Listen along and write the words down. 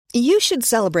You should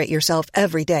celebrate yourself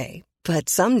every day, but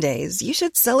some days you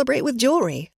should celebrate with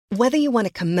jewelry. Whether you want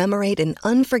to commemorate an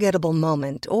unforgettable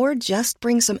moment or just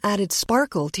bring some added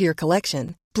sparkle to your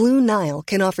collection, Blue Nile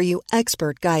can offer you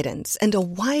expert guidance and a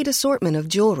wide assortment of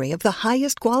jewelry of the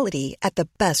highest quality at the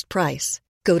best price.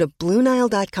 Go to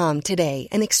BlueNile.com today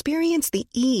and experience the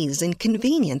ease and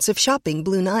convenience of shopping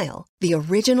Blue Nile, the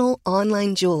original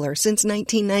online jeweler since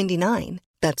 1999.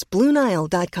 That's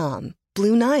BlueNile.com.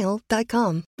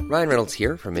 BlueNile.com. Ryan Reynolds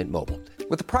here from Mint Mobile.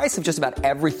 With the price of just about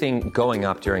everything going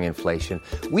up during inflation,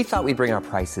 we thought we'd bring our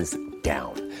prices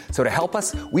down. So to help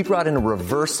us, we brought in a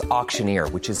reverse auctioneer,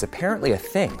 which is apparently a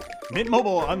thing. Mint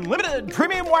Mobile Unlimited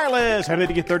Premium Wireless. How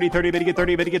to get 30, 30, bit to get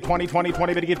 30, bit to get 20, 20,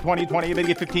 20, bit to get 20, 20, bit to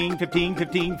get 15, 15,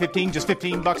 15, 15, just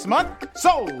 $15 a month?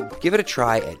 Sold! Give it a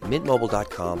try at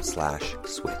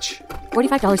mintmobile.com/switch.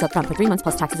 $45 up front for 3 months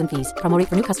plus taxes and fees. Promo rate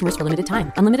for new customers for limited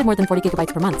time. Unlimited more than 40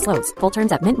 gigabytes per month. Slows full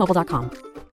terms at mintmobile.com.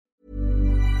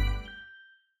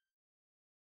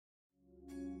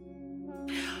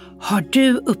 Har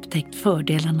du upptäckt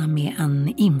fördelarna med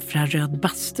en infraröd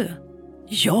bastu?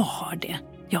 Jag har det.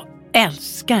 Jag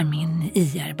älskar min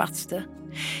IR-bastu.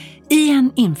 I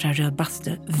en infraröd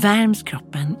bastu värms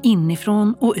kroppen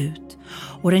inifrån och ut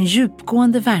och den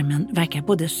djupgående värmen verkar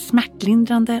både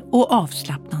smärtlindrande och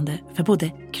avslappnande för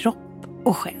både kropp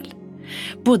och själ.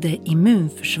 Både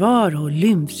immunförsvar och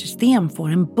lymfsystem får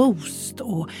en boost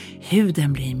och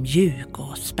huden blir mjuk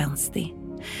och spänstig.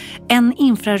 En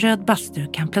infraröd bastu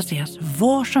kan placeras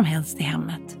var som helst i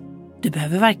hemmet. Du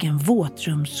behöver varken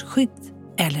våtrumsskydd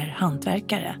eller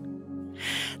hantverkare.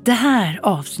 Det här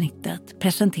avsnittet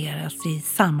presenteras i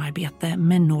samarbete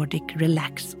med Nordic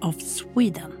Relax of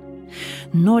Sweden.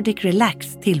 Nordic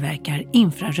Relax tillverkar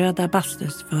infraröda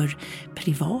bastus för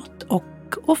privat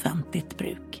och offentligt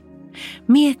bruk.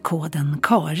 Med koden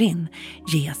Karin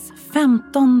ges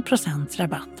 15%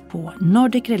 rabatt på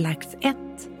Nordic Relax 1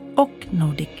 och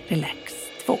Nordic Relax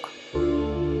 2.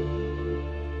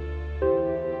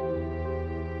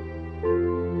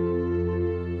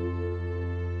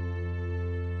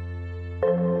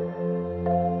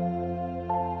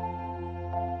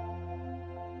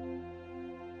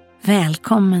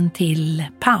 Välkommen till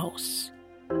paus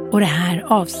och det här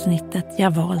avsnittet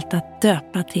jag valt att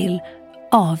döpa till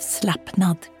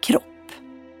avslappnad kropp.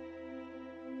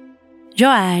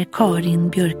 Jag är Karin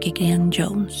Björkegren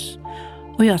Jones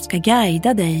och jag ska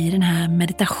guida dig i den här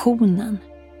meditationen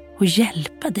och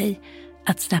hjälpa dig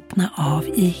att slappna av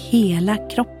i hela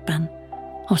kroppen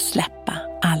och släppa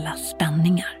alla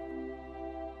spänningar.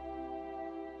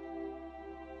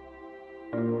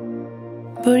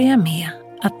 Börja med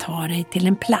att ta dig till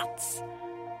en plats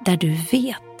där du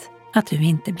vet att du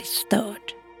inte blir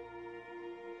störd.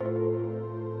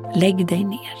 Lägg dig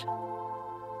ner.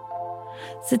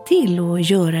 Se till att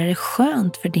göra det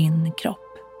skönt för din kropp.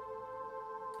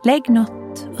 Lägg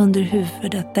något under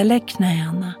huvudet eller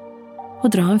knäna och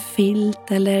dra en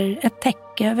filt eller ett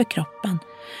täcke över kroppen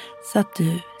så att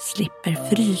du slipper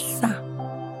frysa.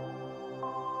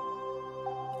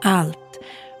 Allt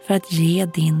för att ge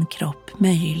din kropp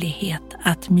möjlighet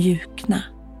att mjukna,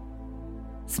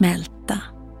 smälta.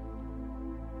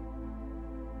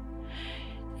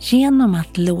 Genom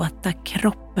att låta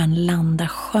kroppen landa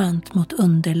skönt mot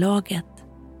underlaget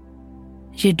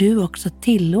ger du också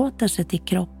tillåtelse till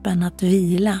kroppen att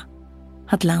vila,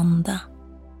 att landa.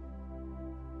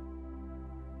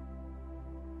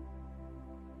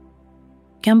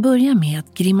 Du kan börja med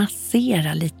att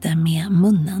grimasera lite med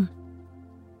munnen.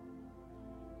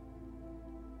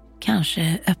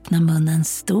 Kanske öppna munnen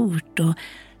stort och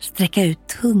sträcka ut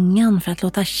tungan för att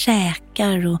låta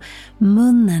käkar och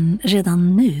munnen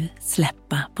redan nu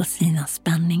släppa på sina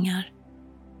spänningar.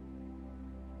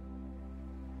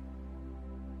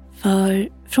 För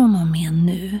från och med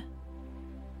nu,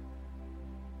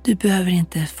 du behöver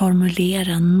inte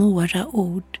formulera några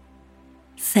ord,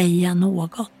 säga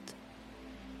något.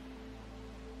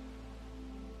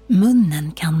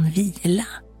 Munnen kan vila.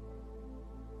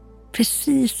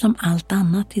 Precis som allt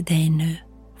annat i dig nu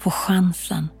får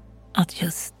chansen att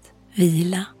just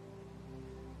vila.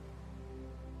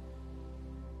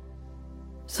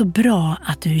 Så bra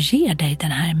att du ger dig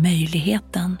den här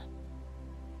möjligheten.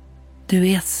 Du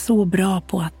är så bra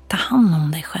på att ta hand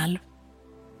om dig själv.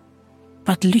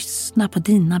 På att lyssna på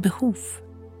dina behov.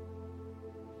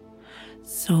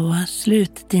 Så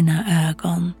slut dina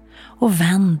ögon och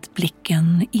vänd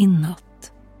blicken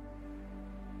inåt.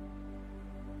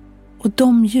 Och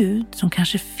de ljud som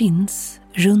kanske finns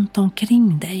runt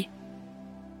omkring dig,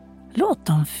 låt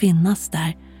dem finnas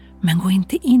där, men gå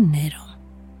inte in i dem.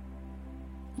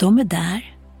 De är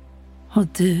där och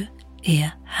du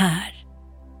är här.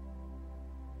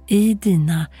 i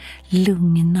dina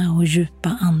lugna och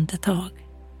djupa andetag.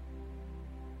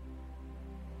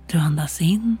 Du andas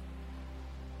in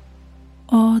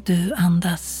och du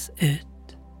andas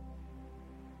ut.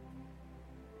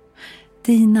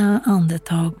 Dina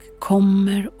andetag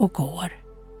kommer och går.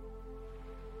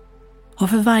 Och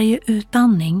för varje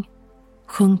utandning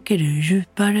sjunker du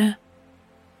djupare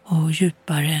och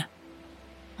djupare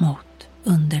mot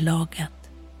underlaget.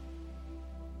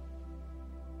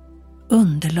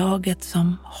 Underlaget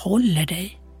som håller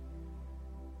dig.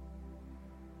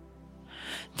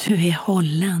 Du är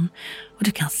hållen och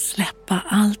du kan släppa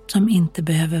allt som inte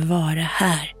behöver vara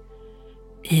här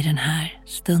i den här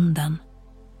stunden.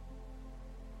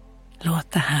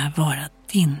 Låt det här vara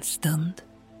din stund.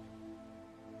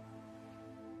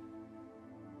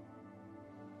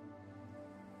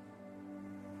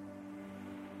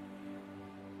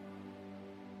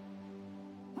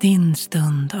 Din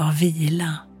stund av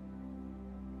vila.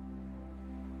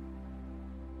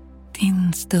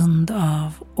 Din stund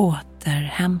av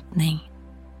återhämtning.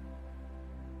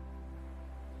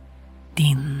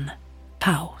 Din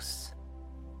paus.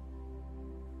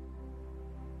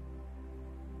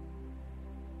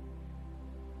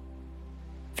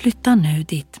 Flytta nu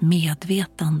ditt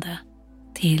medvetande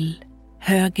till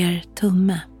höger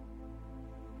tumme.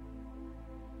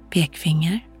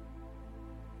 Pekfinger.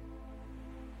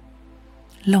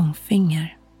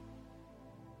 Långfinger.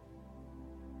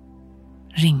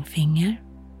 Ringfinger.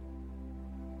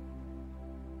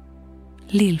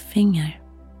 Lillfinger.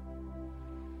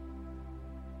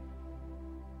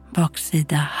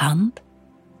 Baksida hand.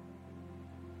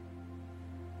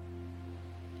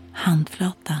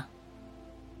 Handflata.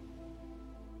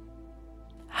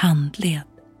 Handled.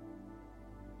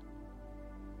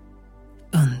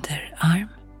 Underarm.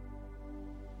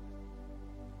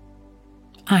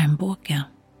 Armbåge.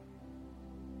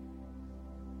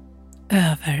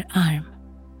 Överarm.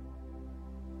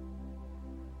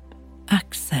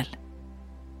 Axel.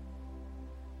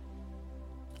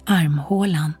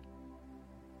 Armhålan.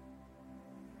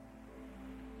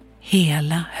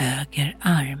 Hela höger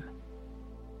arm.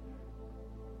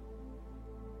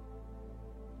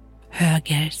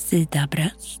 Höger sida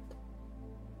bröst.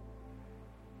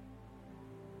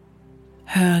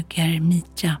 Höger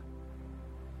midja.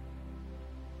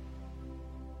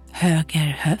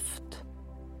 Höger höft.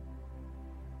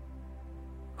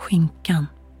 Skinkan.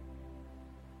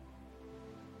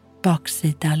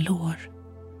 Baksida lår.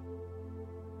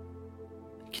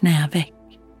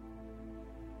 Knäveck.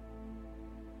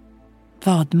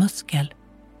 Vadmuskel.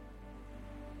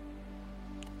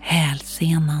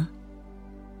 Hälsenan.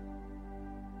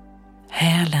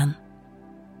 Hälen.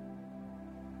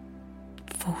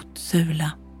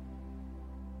 Fotsula.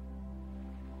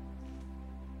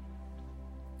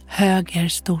 Höger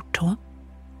stortå.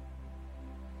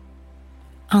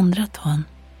 Andra tån.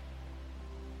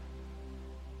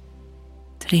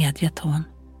 Tredje tån.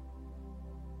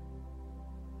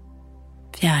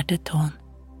 Fjärde tån.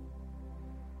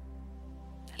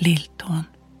 Lilltån.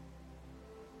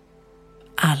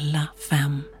 Alla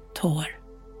 5 tår.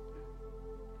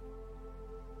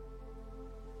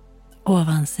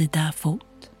 Ovansida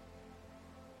fot.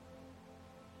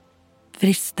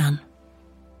 Vristen.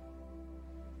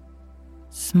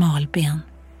 Smalben.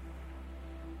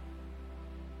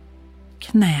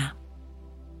 Knä.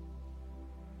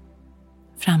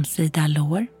 Framsida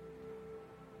lår.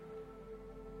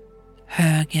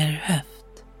 Höger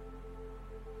höft.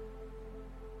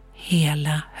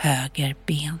 Hela höger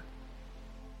ben.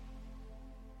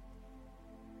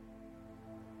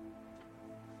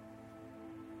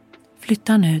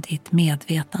 Flytta nu ditt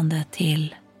medvetande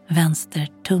till vänster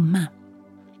tumme.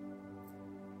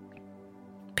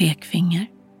 Pekfinger.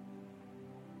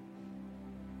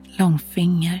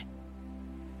 Långfinger.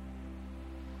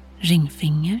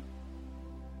 Ringfinger.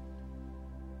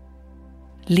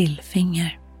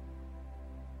 Lillfinger.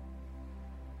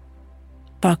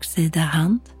 Baksida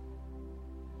hand.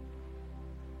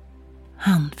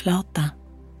 Handflata.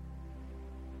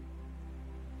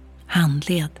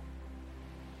 Handled.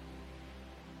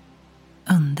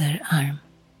 Underarm.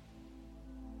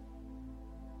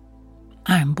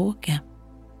 Armbåge.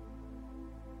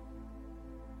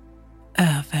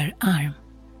 Överarm.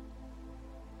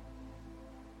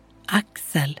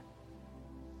 Axel.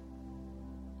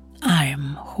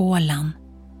 Armhålan.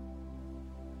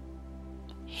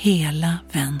 Hela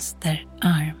vänster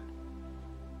arm.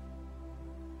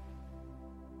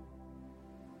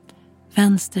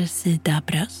 Vänster sida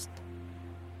bröst.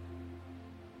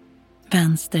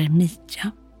 Vänster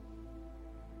midja.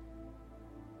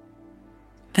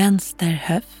 Vänster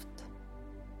höft.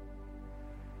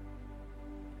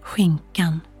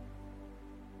 skinkan,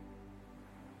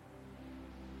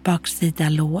 baksida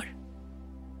lår,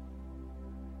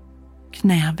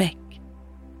 knäveck,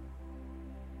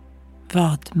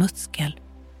 vadmuskel,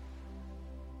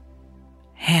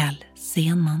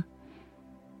 hälsenan,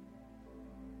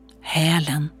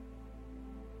 hälen,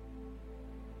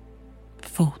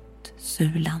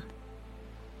 fotsulan,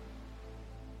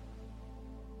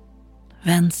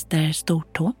 vänster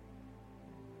stortå,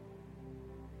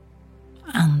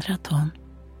 andra tån,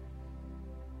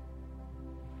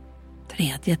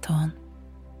 tredje tån,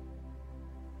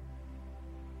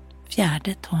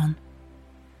 fjärde tån,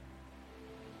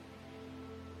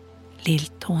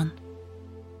 lilltån,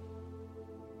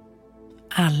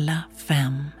 alla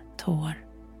 5 tår.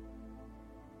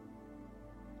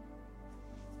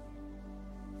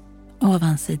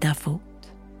 Ovansida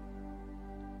fot,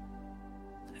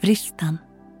 vristen,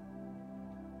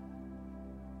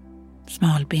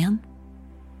 smalben,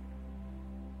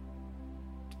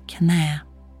 knä,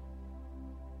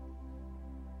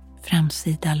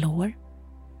 framsida lår,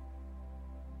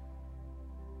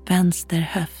 vänster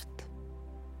höft,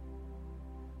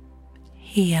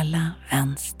 hela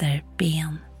vänster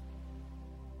ben,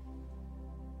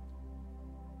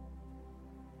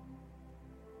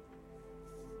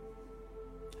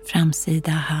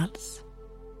 framsida hals,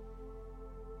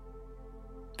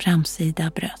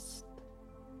 framsida bröst,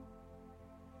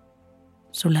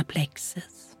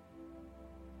 solarplexus,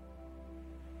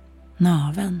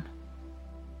 naveln,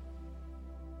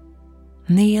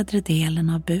 nedre delen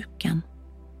av buken,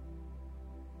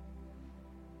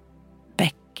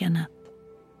 bäckenet,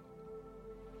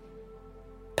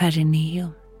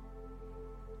 perineum,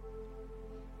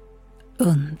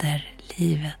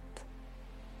 underlivet,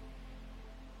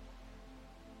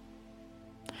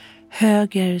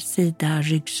 höger sida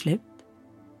ryggslut,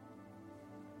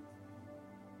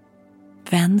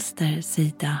 vänster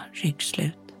sida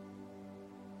ryggslut,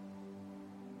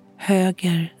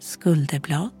 höger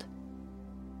skulderblad,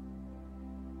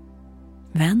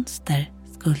 vänster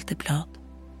skulderblad,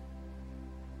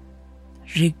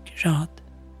 ryggrad,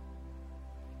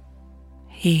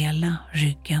 hela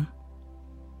ryggen,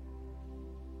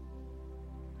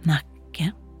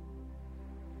 nacke,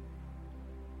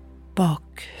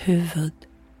 bakhuvud,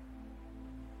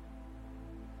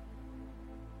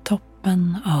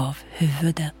 toppen av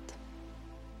huvudet,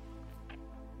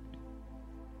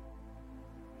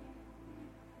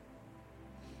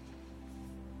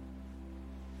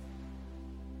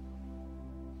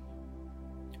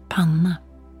 panna,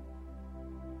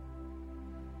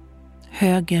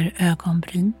 höger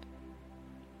ögonbryn,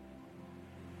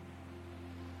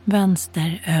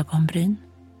 vänster ögonbryn,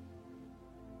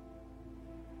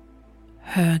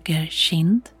 höger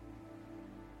kind,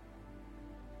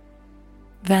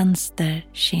 vänster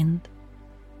kind,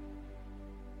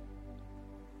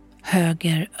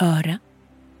 höger öra,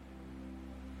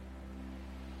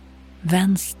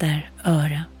 vänster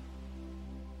öra,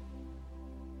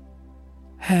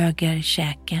 höger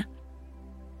käke,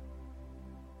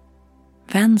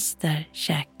 vänster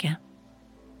käke,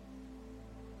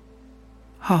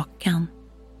 hakan,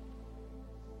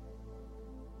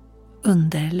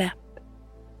 underläpp,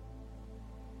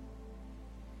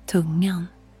 tungan,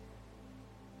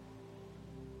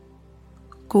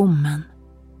 gommen,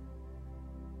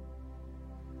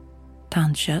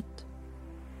 tandkött,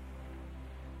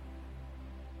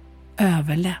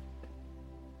 överläpp,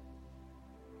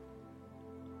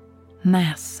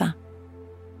 näsa,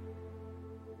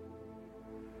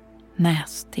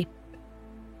 nästipp,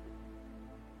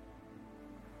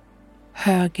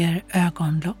 höger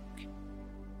ögonlock,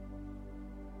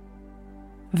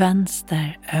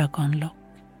 vänster ögonlock,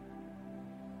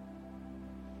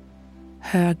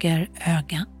 höger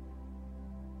öga,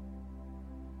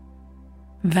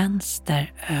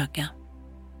 vänster öga,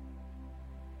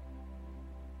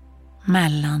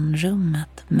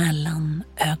 mellanrummet mellan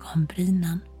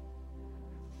ögonbrynen,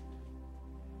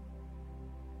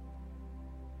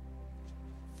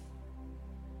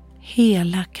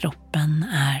 hela kroppen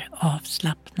är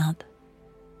avslappnad.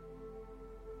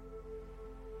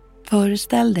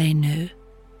 Föreställ dig nu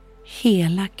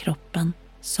hela kroppen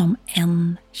som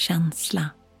en känsla.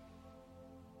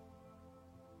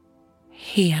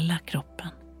 Hela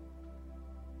kroppen.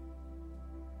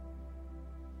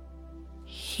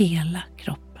 Hela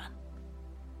kroppen.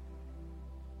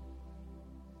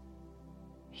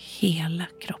 Hela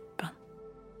kroppen.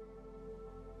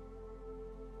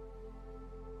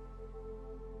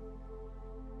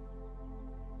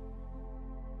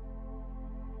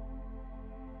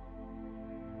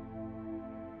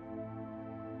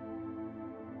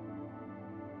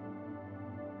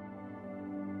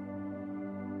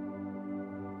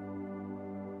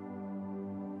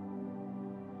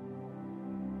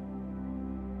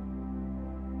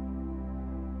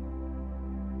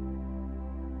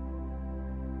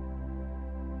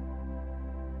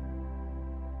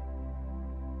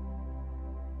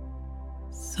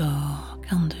 så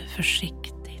kan du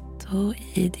försiktigt och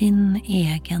i din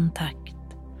egen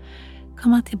takt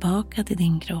komma tillbaka till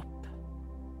din kropp,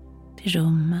 till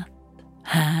rummet,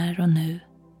 här och nu.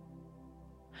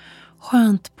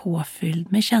 Skönt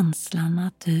påfylld med känslan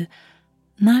att du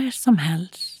när som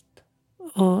helst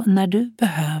och när du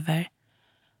behöver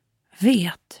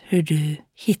vet hur du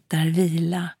hittar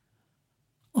vila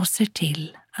och ser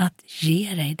till att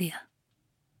ge dig det.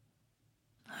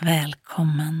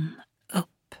 Välkommen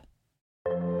upp.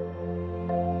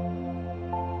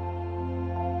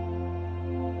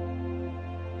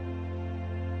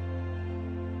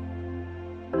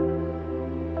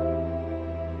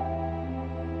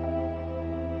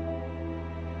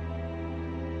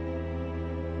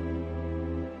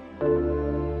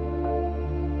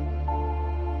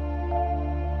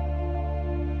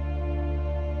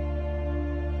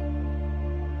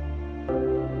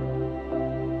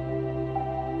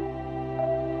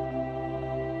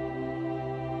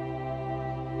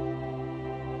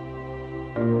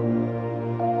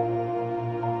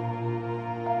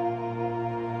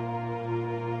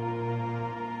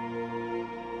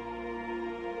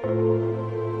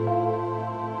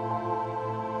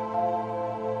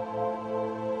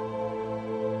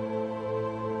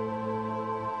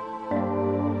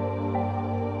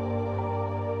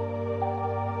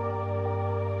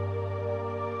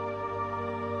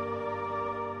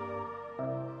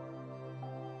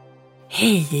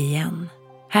 Hej igen!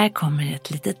 Här kommer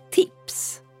ett litet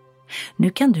tips. Nu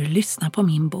kan du lyssna på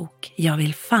min bok Jag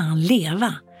vill fan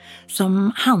leva,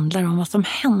 som handlar om vad som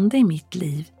hände i mitt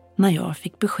liv när jag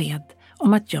fick besked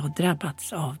om att jag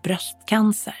drabbats av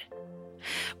bröstcancer.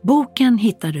 Boken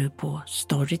hittar du på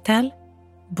Storytel,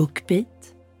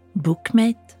 Bookbeat,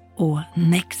 Bookmate och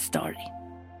Nextory.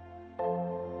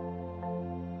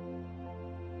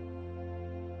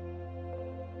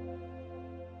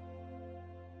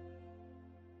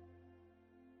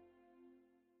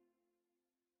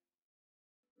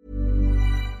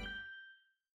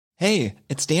 Hey,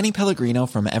 it's Danny Pellegrino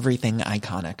from Everything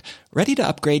Iconic. Ready to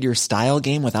upgrade your style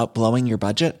game without blowing your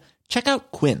budget? Check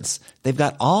out Quince. They've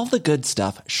got all the good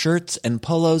stuff, shirts and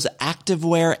polos,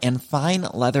 activewear, and fine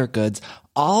leather goods,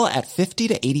 all at 50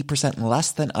 to 80%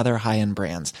 less than other high-end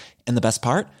brands. And the best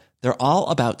part? They're all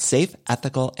about safe,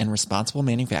 ethical, and responsible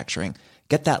manufacturing.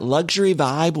 Get that luxury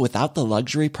vibe without the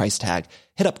luxury price tag.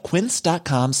 Hit up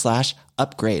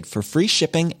quince.com/upgrade for free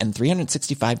shipping and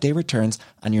 365-day returns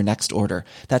on your next order.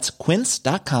 That's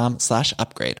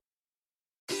quince.com/upgrade.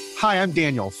 Hi, I'm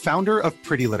Daniel, founder of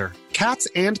Pretty Litter. Cats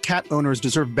and cat owners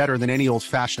deserve better than any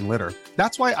old-fashioned litter.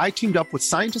 That's why I teamed up with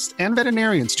scientists and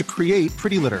veterinarians to create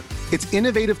Pretty Litter. Its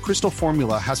innovative crystal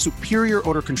formula has superior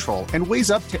odor control and weighs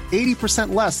up to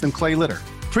 80% less than clay litter.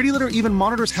 Pretty Litter even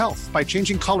monitors health by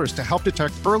changing colors to help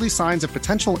detect early signs of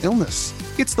potential illness.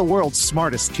 It's the world's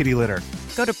smartest kitty litter.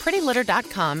 Go to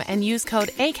prettylitter.com and use code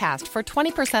ACAST for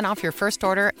 20% off your first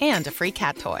order and a free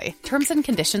cat toy. Terms and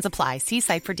conditions apply. See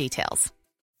site for details.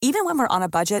 Even when we're on a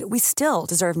budget, we still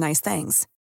deserve nice things.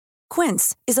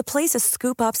 Quince is a place to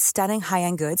scoop up stunning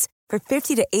high-end goods for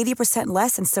 50 to 80%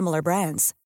 less than similar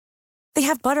brands. They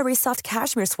have buttery soft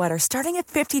cashmere sweaters starting at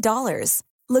 $50,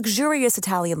 luxurious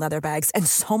Italian leather bags, and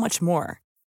so much more.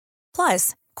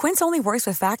 Plus, Quince only works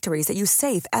with factories that use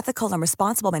safe, ethical, and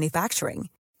responsible manufacturing.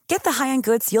 Get the high-end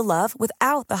goods you'll love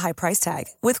without the high price tag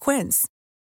with Quince.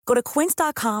 Go to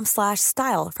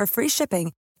quince.com/style for free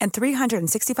shipping and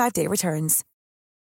 365-day returns.